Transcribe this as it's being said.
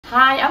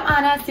Hi, I'm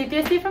Anna,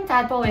 CPSC from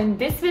Seatbelt. In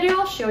this video,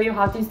 I'll show you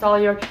how to install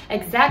your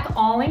Exec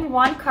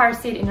all-in-one car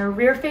seat in a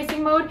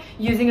rear-facing mode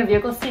using a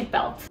vehicle seat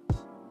belt.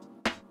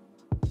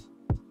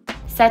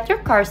 Set your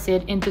car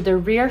seat into the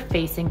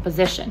rear-facing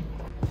position.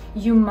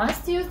 You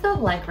must use the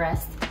leg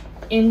rest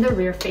in the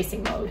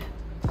rear-facing mode.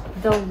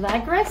 The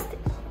leg rest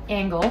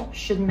angle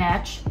should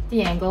match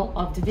the angle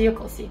of the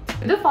vehicle seat.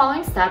 Do the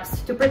following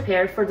steps to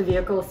prepare for the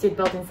vehicle seat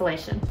belt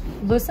installation.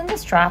 Loosen the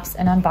straps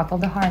and unbuckle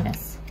the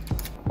harness.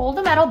 Hold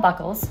the metal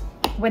buckles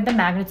with the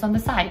magnets on the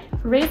side.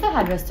 Raise the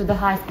headrest to the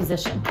highest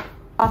position.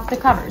 Off the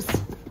covers.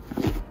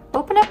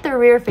 Open up the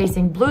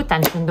rear-facing blue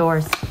tension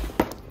doors.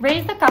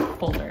 Raise the cup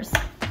holders.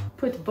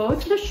 Put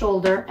both the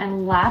shoulder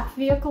and lap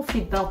vehicle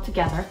seat belt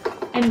together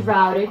and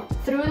route it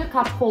through the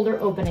cup holder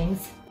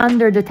openings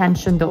under the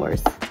tension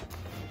doors.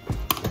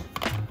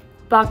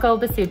 Buckle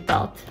the seat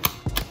belt.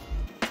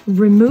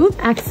 Remove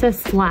excess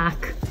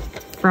slack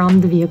from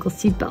the vehicle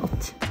seat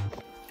belt.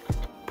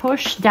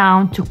 Push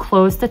down to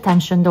close the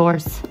tension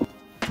doors.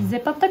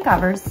 Zip up the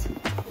covers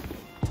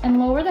and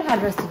lower the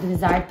headrest to the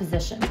desired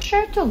position. Be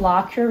sure to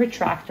lock your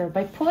retractor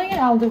by pulling it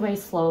all the way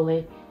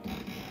slowly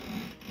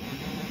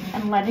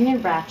and letting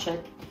it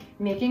ratchet,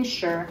 making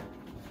sure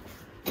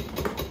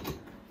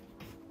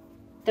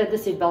that the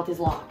seatbelt is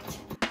locked.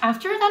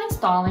 After you're done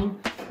installing,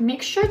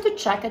 make sure to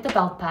check at the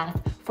belt path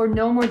for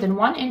no more than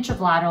 1 inch of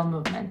lateral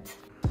movement.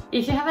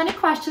 If you have any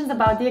questions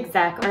about the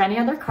Exec or any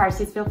other car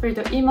seats, feel free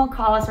to email,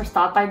 call us, or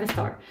stop by the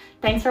store.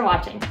 Thanks for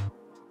watching.